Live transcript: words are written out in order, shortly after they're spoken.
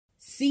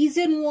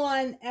Season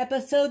 1,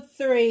 Episode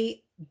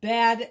 3,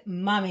 Bad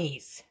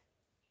Mummies.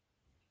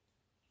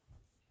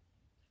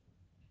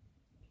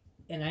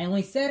 And I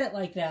only said it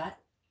like that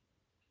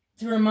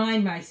to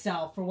remind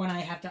myself for when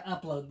I have to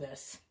upload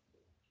this.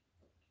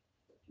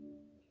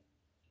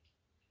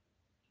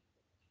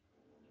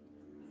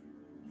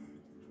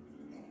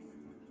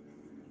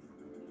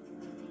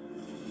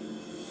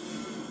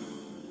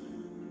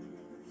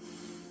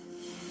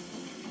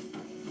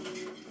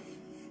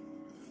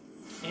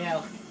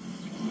 Ew.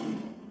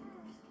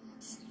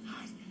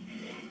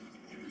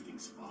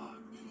 Everything's fine.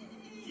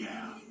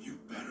 Yeah, you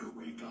better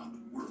wake up.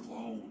 We're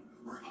alone.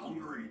 We're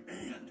hungry,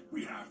 and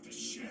we have to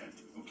shed.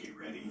 Okay,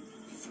 ready?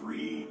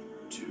 3,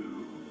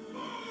 2,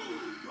 go!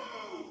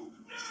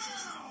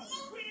 Now!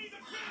 We need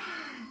the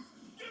cream!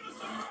 Give us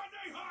some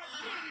Sunday hot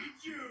kitty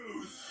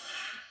juice!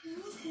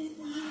 Okay,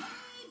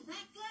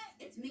 Becca,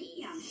 it's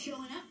me. I'm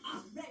showing up.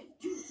 I'm ready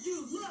to do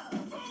love.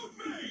 Vote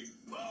me!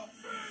 Vote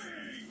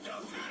me!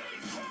 Don't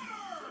take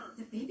better!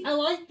 The baby. I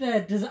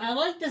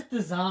like this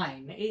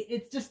design.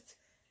 It's just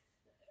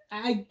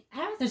I don't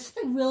know, there's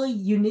something really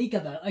unique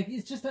about it. Like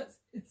it's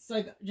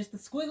like just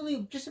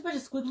a bunch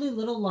of squiggly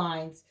little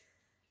lines.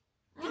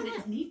 I don't And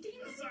it's know. me,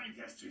 Demon. Assigned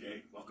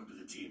yesterday. Welcome to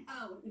the team.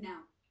 Oh,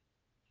 no.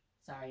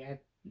 Sorry, I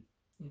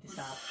need to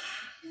stop.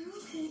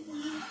 Okay,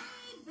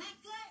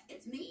 Becca,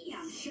 it's me.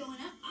 I'm showing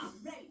up. I'm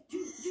ready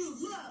to do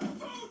love.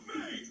 Vote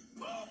me!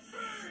 Vote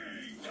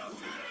me! Don't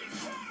take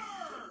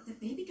better! The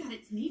baby got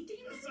its meat,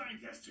 Demon.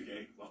 Assigned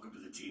yesterday. Welcome to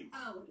the team.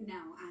 Oh, no,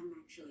 I'm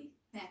actually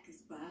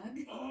Becca's bug.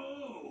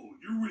 Oh,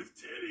 you're with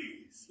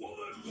titties. Well,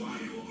 then why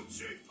won't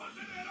she put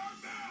it in our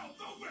mouth?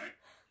 Oh, wait.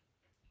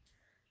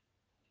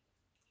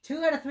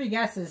 2 out of 3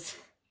 guesses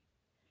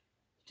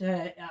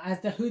as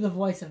to who the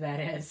voice of that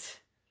is.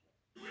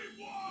 We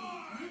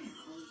won!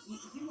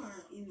 You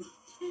are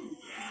intense.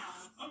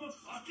 Yeah, I'm a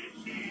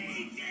fucking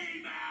mean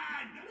demon!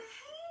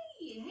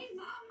 Hey,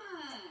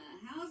 Mama.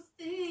 How's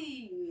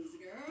things,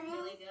 girl?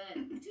 Really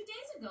good. 2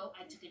 days ago,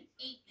 I took an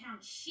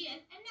 8-pound shit,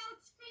 and now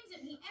it screams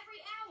at me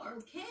every hour.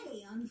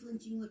 Okay,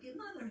 unflinching look at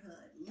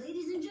motherhood.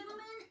 Ladies and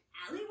gentlemen,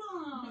 Ali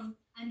Wong.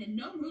 I'm in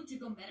no mood to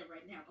go meta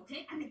right now,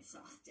 okay? I'm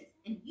exhausted.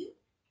 And you?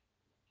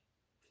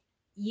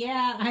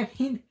 Yeah, I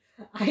mean,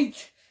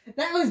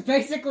 that was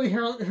basically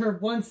her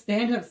one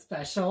stand-up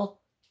special.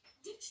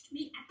 Ditched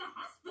me at the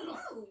hospital.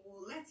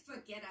 Oh, let's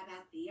forget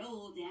about the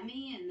old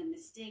Emmy and the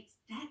mistakes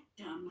that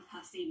dumb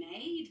hussy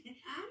made.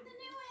 I'm the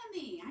new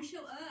Emmy. I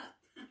show up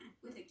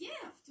with a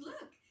gift.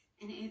 Look,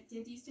 and it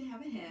did used to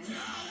have a head. Okay,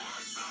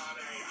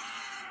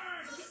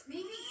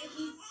 maybe it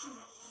needs to.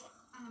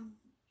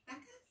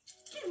 Becca?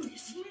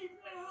 Seriously,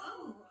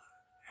 Oh,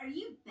 are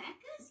you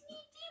Becca's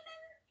new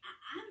demon?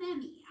 I'm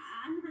Emmy.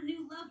 I'm her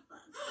new love bug.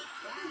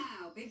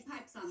 Wow, big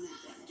pipes on that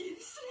one.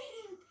 Give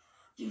sleep.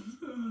 Give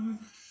food.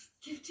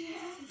 Give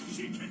death.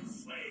 She can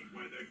sleep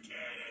with a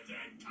kid is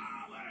in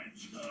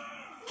college.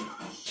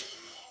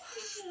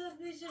 You're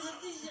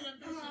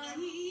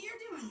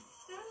doing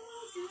so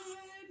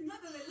good.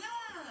 Motherly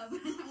love.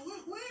 Woo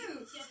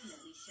woo.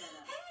 Definitely shut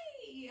up.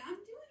 Hey, I'm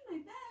doing my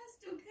best,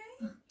 okay?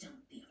 Oh,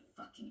 don't be a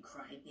fucking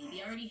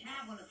crybaby. I already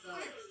have one of those.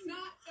 I'm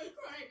not a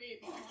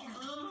crybaby.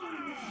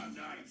 Ah,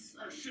 nice.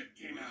 Our shit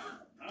came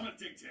out. I'm at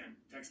Dig 10.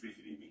 Text me if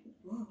you need me.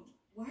 Whoa,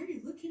 why are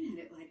you looking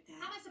at it like How am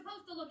that? I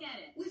supposed to look at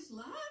it? With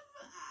love?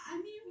 I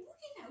mean,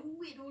 look at that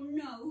widow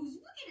nose.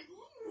 Look at it.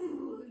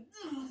 Ooh,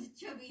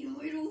 chubby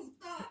little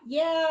stuff.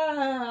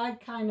 Yeah,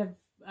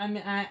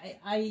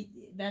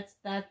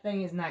 that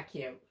thing is not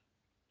cute.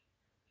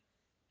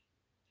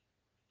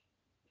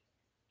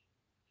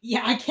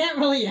 Yeah, I can't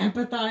really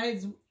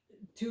empathize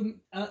to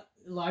a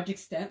large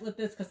extent with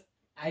this because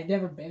I've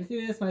never been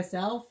through this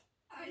myself.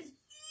 What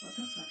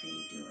the fuck are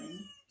you doing?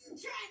 I'm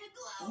trying to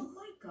glow. Oh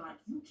my god,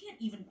 you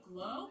can't even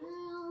glow?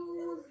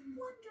 No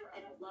wonder I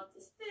don't love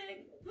this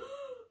thing.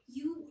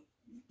 You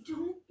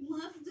don't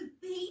love the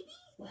baby?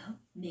 Well,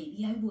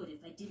 maybe I would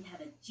if I didn't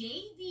have a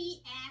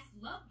JV-ass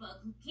love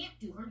bug who can't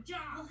do her Well, job.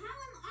 how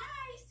am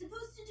I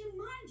supposed to do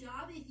my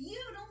job if you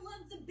don't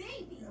love the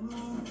baby? Come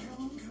on,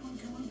 come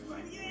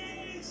on.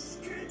 Yes,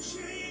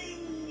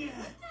 ka-ching!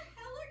 What the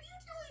hell are you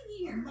doing A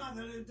here?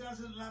 mother who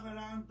doesn't love her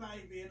own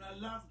baby and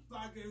a love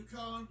bug who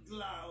can't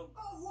glow.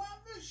 Oh,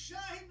 what a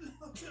shame,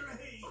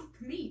 lottery!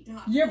 Fuck me,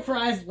 Doc. Your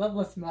prized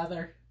loveless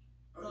mother.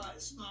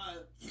 Right,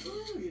 smile.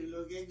 Oh, you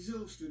look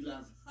exhausted,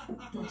 love.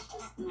 That's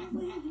just the way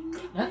you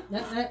make No,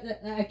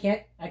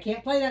 I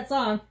can't play that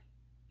song.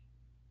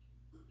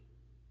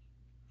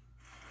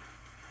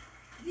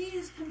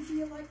 These can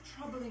feel like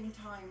troubling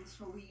times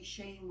for we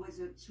shame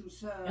wizards who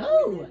serve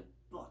Oh. with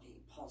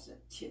body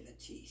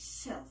positivity,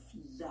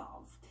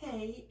 self-love,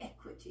 pay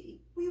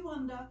equity. We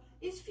wonder,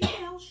 is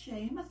female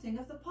shame a thing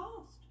of the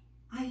past?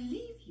 I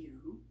leave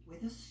you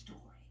with a story.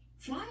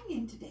 Flying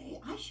in today,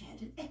 I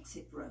shared an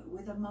exit row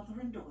with a mother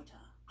and daughter.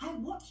 I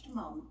watched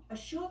Mum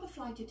assure the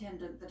flight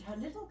attendant that her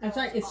little I'm girls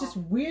sorry, it's are... just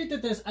weird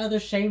that there's other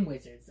shame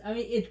wizards. I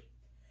mean, it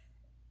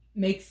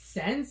makes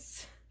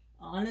sense,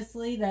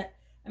 honestly, that,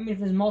 I mean, if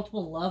there's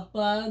multiple love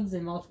bugs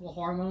and multiple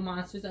hormone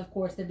monsters, of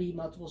course there'd be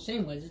multiple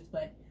shame wizards,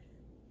 but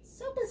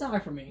so bizarre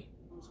for me.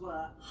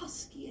 Were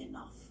husky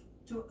enough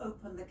to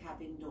open the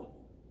cabin door.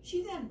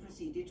 She then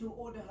proceeded to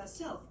order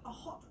herself a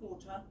hot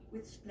water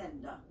with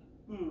splendor.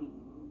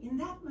 In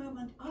that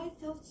moment, I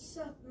felt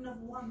certain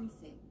of one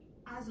thing.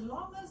 As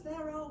long as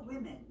there are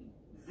women,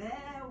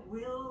 there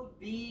will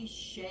be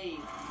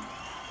shame.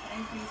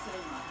 Thank you so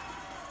much.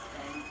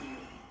 Thank you.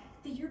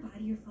 The Your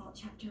Body, Your Fault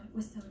chapter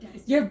was so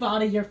dense. Your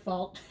body, your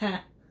fault.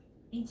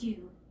 Thank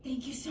you.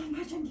 Thank you so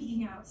much. I'm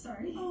geeking out.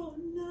 Sorry. Oh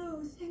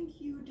no,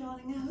 thank you,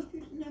 darling. I hope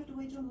you didn't have to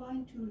wait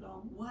online too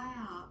long.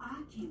 Wow,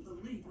 I can't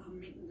believe I'm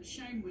meeting the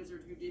shame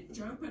wizard who did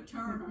Joe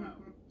Paterno.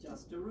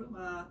 Just a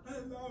rumor.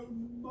 Hello,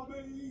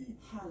 Mummy.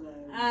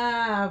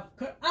 Hello.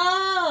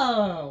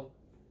 Oh!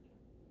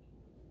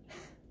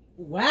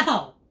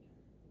 Wow!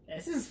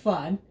 This is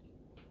fun.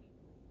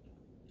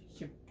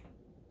 Should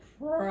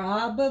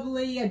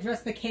probably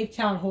address the Cape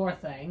Town whore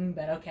thing,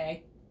 but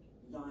okay.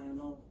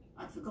 Lionel,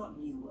 I'd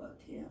forgotten you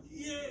worked here.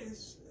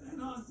 Yes,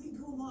 and I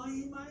think all my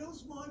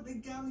emails might be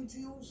going to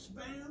your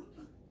spam.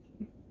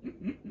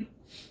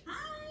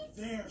 Hi!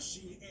 There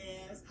she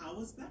is. How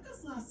was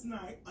Becca's last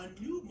night? A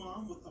new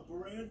mom with a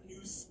brand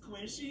new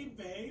squishy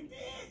baby?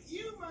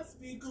 You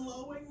must be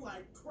glowing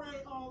like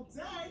cray all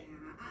day.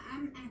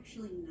 I'm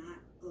actually not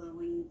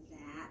glowing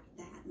that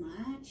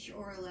much,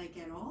 or like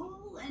at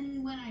all,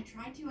 and when I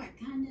try to, I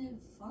kind of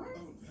fart.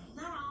 Oh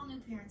no. Not all new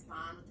parents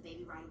bond with the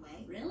baby right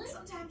away. Really?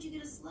 Sometimes you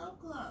get a slow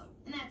glow,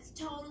 and that's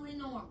totally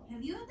normal.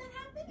 Have you had that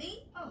happen?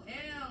 Me? Oh,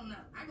 hell no.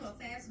 I glow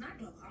fast and I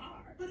glow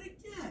hard. But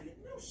again,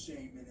 no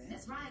shame in it.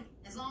 That's right.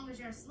 As long as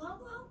your slow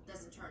glow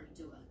doesn't turn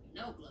into a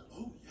no glow.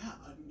 Oh yeah,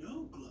 a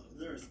no glow.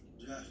 There's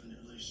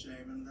definitely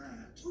shame in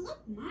that. Look,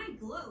 my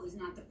glow is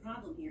not the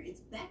problem here. It's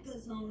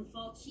Becca's own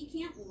fault. She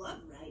can't love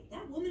right.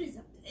 That woman is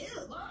a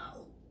pill.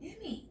 Whoa,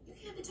 Emmy, you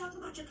can't be talking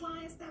about your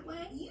clients that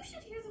way. You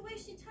should hear the way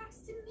she talks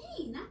to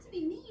me. Not to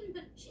be mean,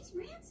 but she's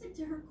rancid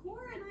to her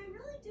core, and I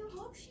really do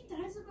hope she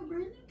dies of a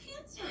brand new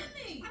cancer.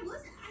 Emmy!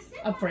 I said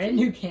A not brand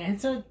to new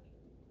cancer?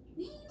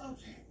 be mean.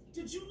 Okay,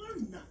 did you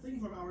learn nothing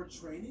from our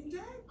training day?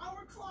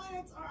 Our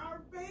clients are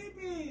our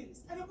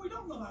babies. And if we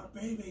don't love our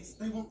babies,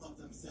 they won't love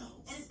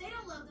themselves. And if they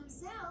don't love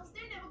themselves,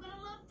 they're never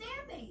gonna love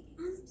their babies.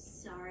 I'm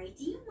sorry.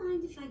 Do you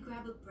mind if I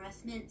grab a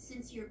breast mint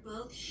since you're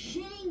both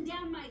shitting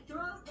down my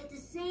throat at the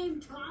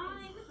same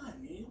time?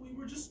 Honey, we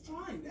were just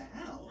trying to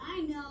help.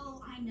 I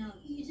know.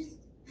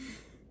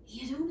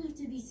 You don't have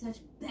to be such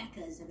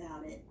Beccas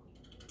about it.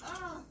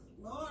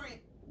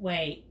 Lori.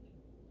 Wait.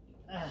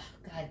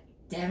 God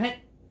damn it.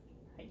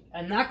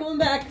 I'm not going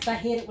back because I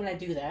hate it when I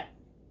do that.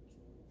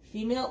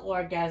 Female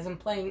orgasm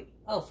playing...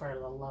 Oh, for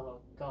the love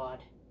of God.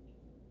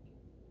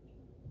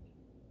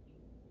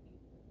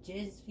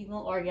 Jizz,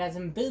 female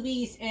orgasm,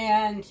 boobies,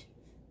 and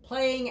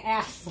playing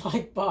ass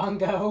like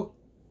bongo.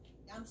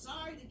 I'm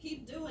sorry to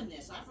keep doing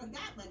this. I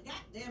forgot my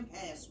goddamn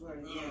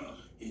password here.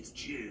 It's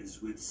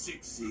jizz with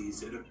 6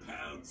 C's and a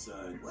pound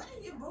sign. What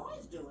are you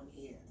boys doing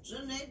here?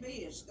 Shouldn't they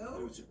be at school?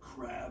 There was a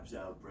crabs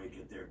outbreak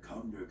at their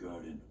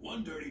kindergarten.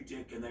 One dirty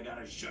dick and they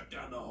gotta shut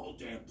down the whole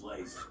damn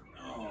place.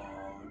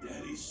 Oh,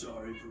 Daddy's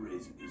sorry for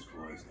raising his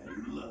voice.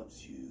 Daddy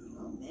loves you.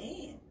 Oh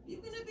man, you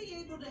gonna be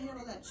able to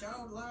handle that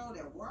child load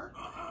at work?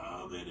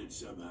 I'll manage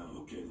somehow.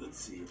 Okay, let's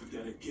see. We've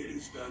got a kid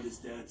who's found his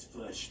dad's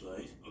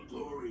fleshlight. A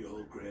glory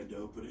hole grand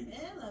opening.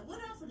 Well, I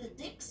went off with a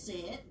dick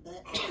set,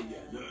 but... Oh,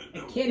 yeah,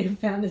 no. A kid who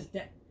found his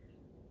death.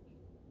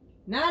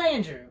 Not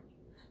Andrew.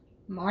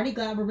 Marty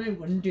Glaberman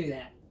wouldn't do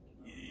that.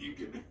 You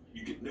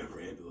could never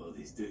handle all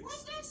these dicks.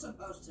 What's that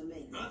supposed to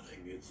mean? Nothing.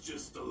 It's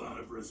just a lot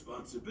of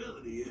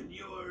responsibility, and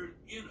you're,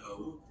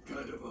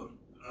 kind of a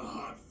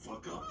hot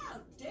fuck up. How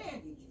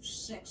dare you, you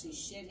sexy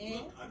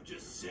shithead? Look, I'm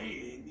just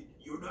saying,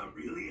 you're not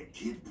really a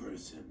kid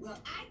person. Well,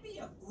 I'd be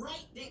a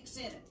great dick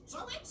sitter,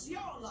 so it's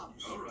your loss.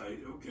 All right,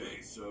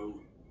 okay, so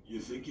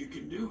you think you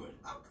can do it?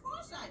 Of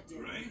course I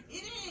do. Right?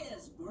 It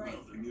is great.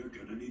 Well, then you're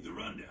gonna need the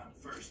rundown.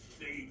 First,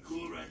 they eat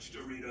Cool Ranch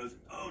Doritos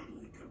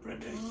only,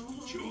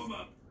 comprende? Chew them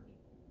up.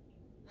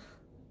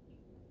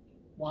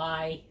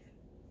 Why?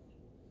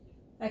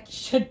 I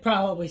should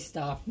probably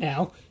stop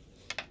now.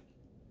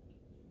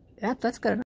 Yep, that's good enough.